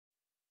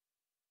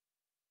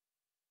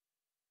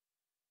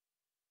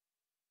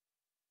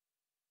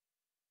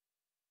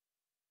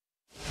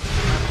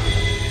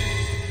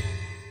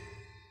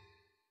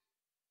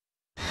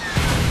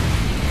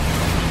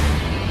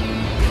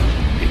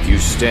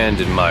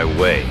stand in my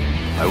way,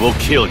 I will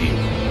kill you.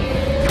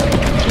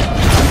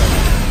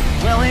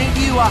 Well, ain't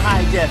you a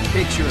high-def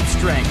picture of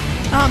strength?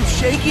 I'm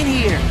shaking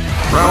here.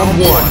 Round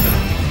one.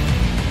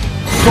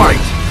 Fight!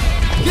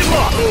 Get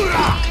off!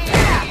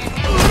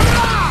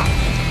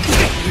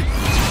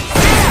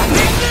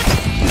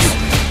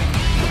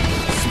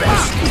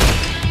 Smash!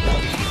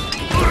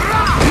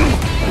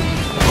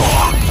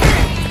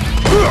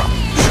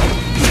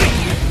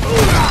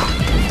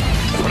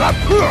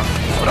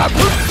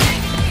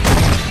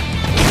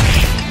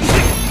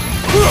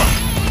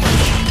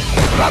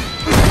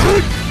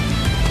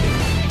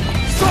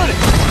 Sonic!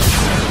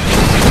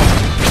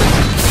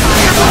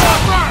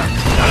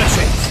 Not a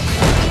chance.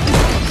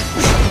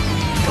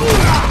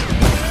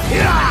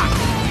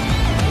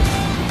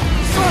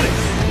 Sonic!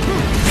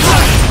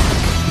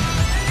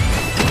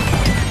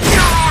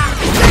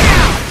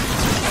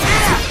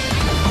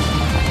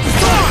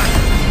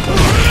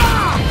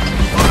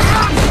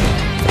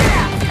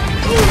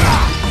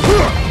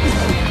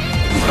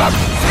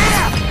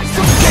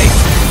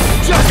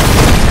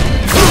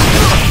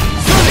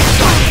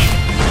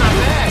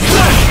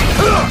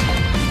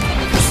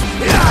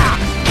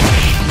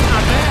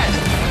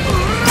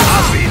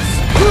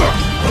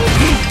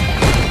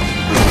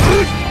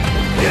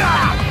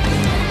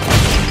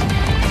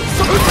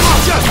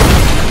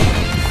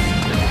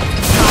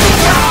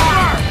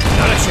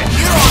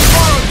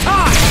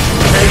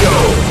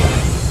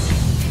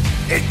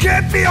 It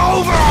can't be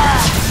over!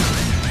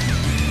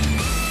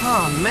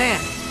 Oh, man.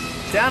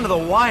 Down to the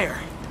wire.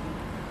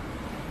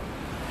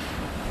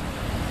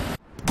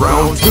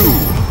 Round two.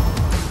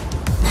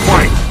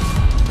 Fight!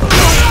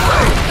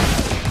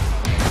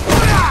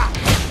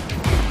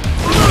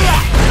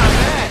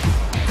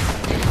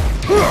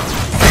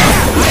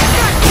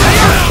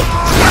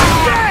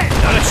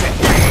 Not a chance.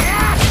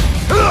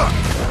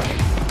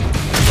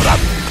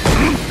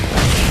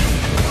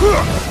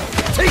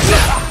 Take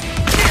that!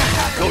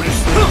 Go to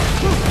sleep.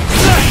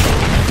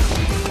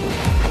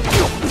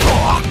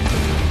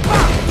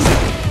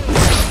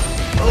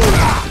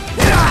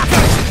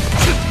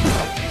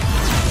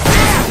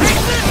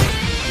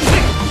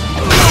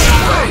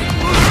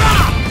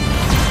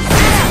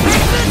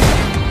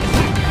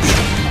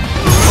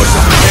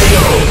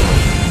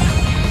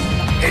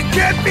 It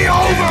can't be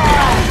over!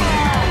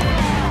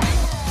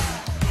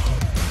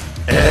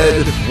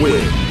 Ed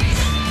wins.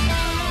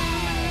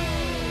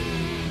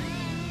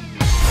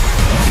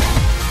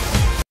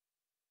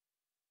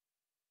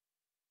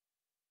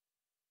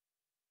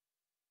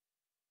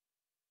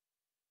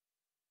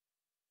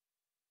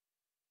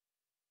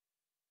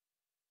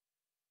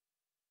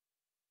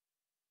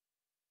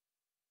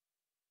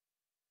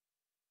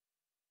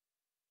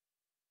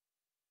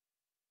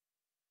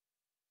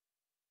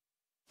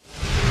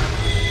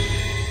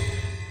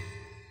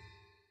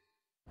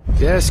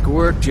 Desk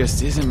work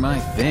just isn't my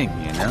thing,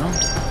 you know?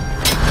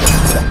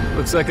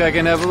 Looks like I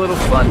can have a little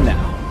fun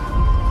now.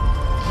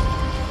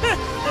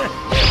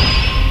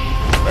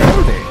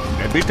 Well then,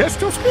 let me test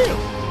your skill.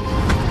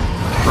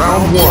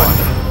 Round one.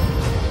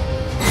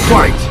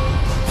 Fight!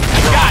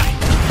 Got it!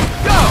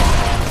 Go!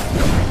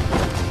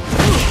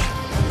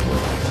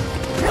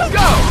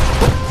 Go!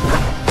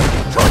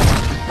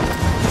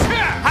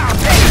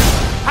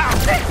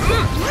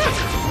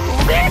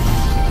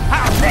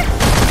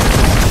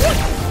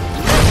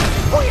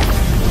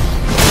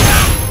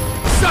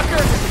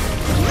 Sucker!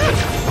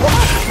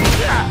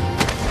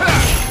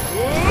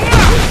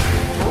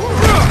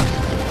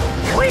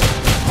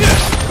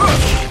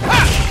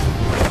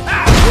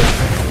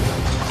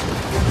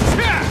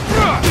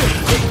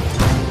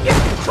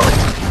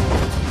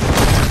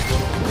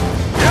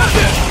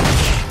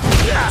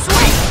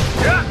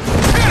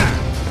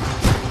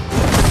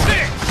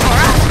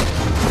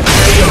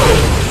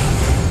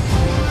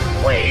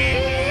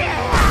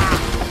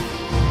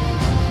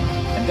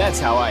 And that's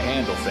how I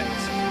handle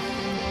things.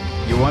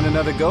 You want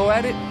another go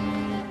at it?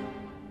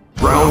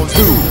 Round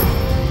two.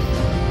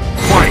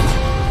 Fight!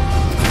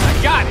 I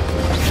got it!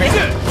 Sit!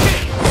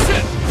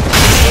 Sit!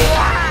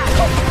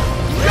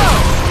 Go!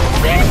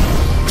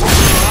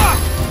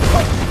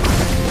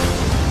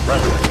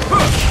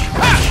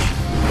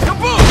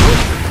 Kaboom!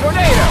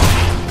 Tornado!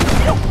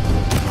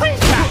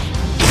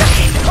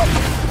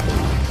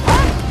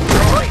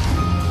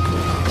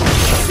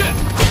 Sit!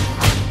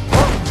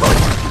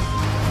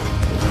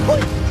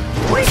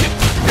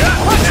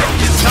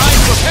 It's time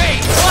for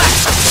pain!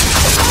 Flash!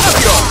 Up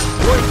yours!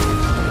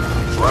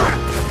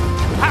 Flash!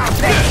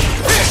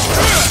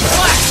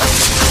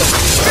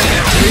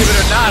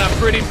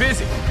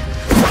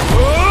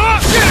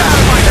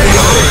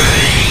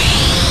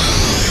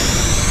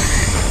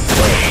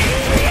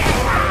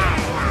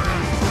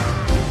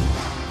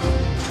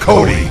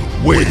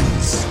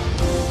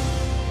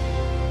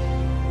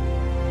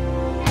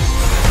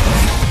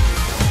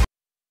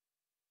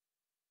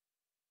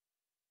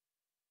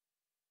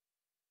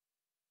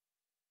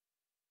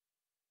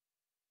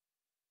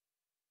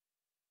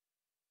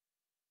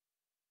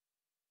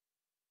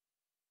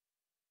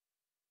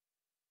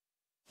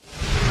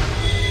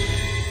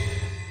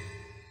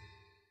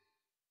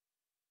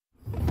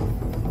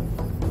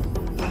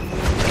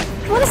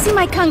 see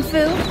my kung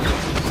fu?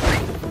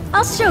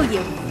 I'll show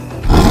you.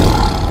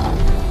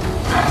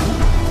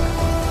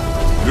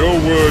 Your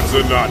words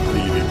are not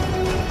needed.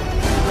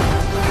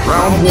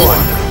 Round 1.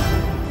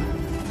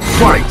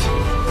 Fight!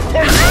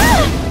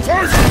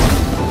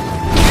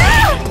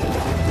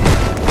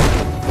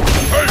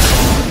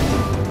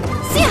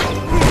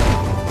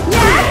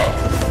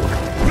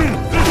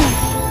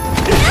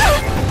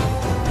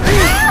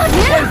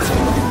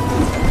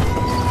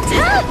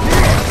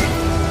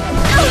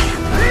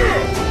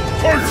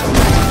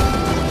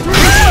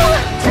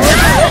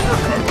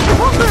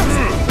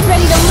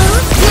 Ready to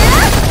lose?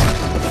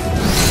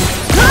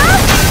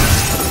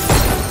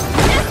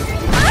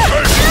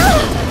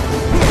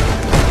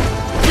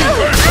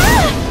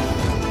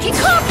 Keep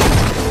talking!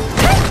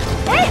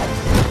 Hey!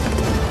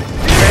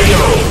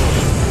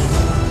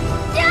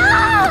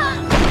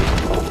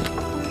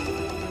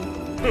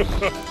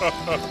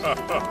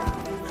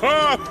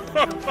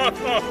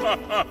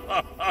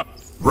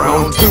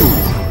 Round 2.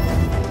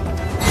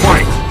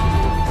 Fight!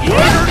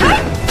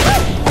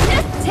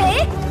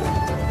 Take!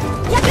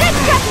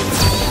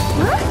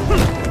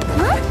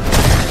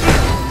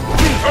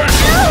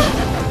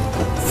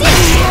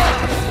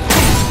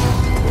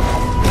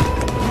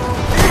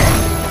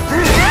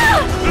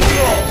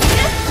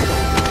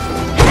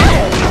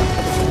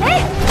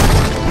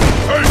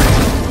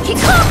 Keep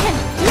talking!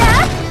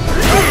 Yeah?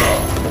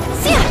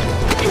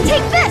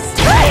 Take this!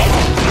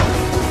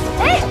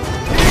 Hey!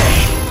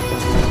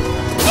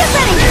 Get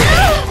ready!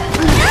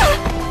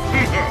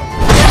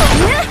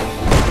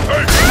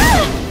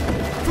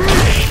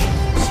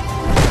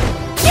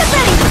 Get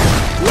ready!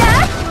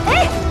 Yeah?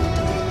 Hey!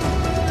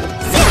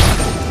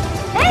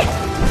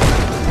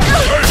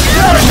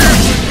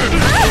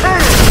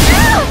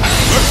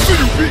 Let's see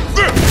you beat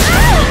this!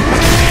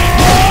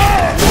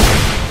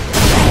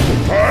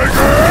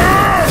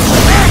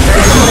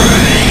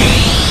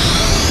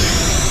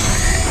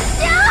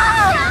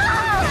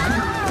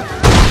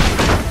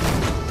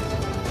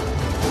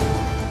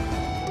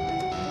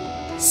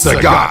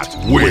 Sagat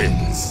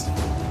wins!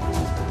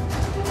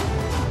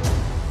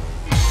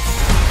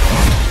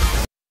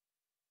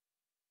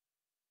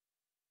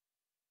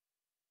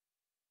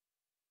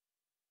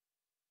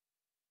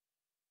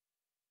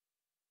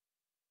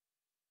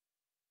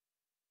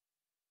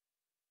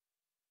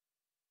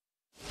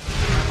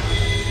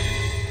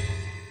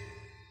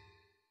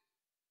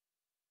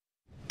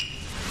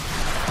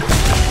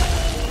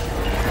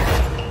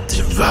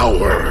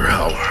 Devour.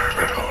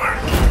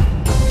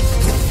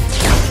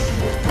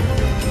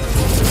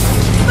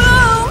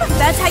 Boom!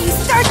 That's how you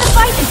start the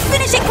fight and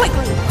finish it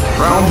quickly!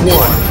 Round 1.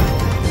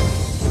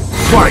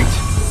 Fight!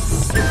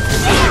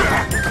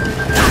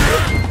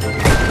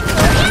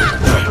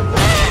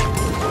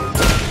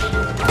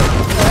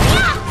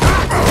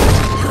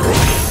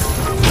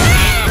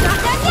 Not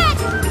done yet!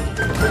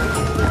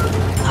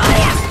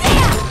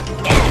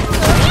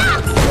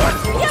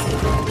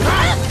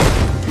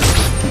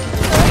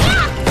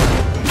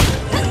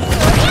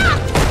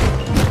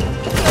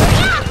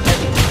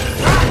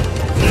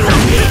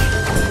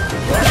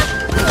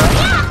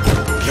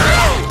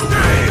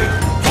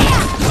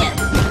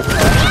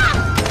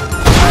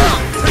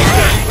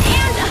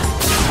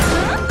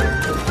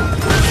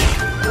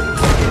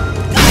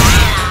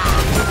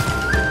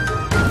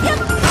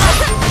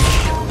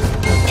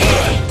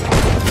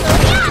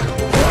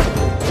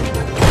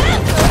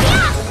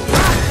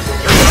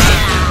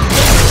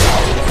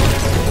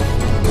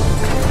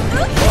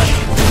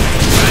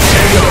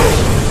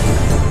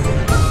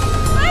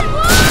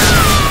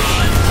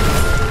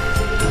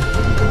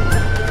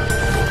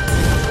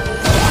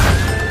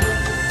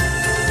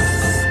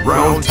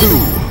 Round 2.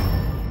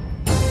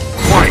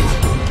 Fight!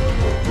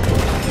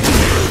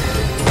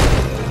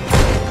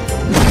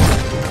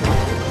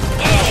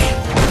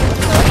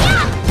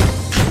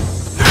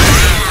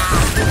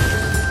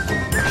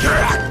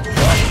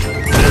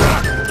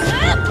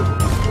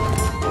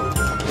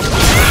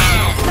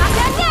 Not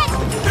done yet!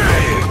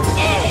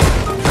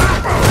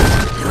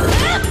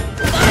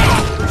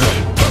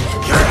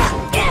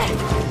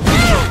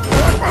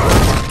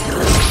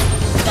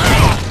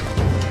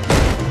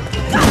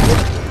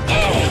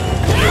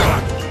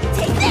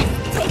 Take this!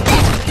 Take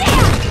this!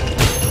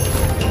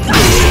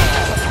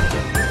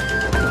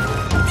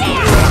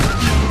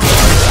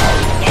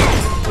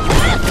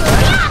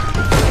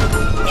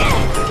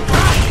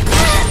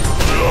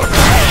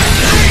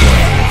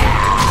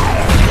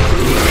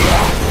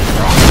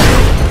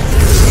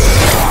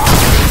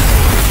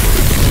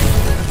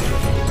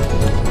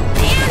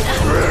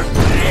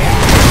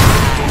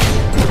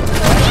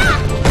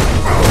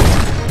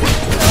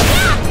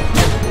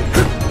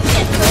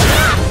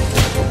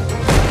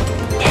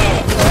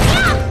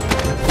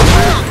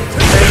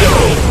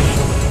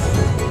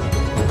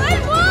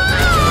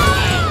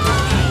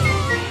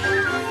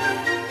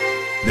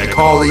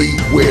 Nikali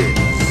wins!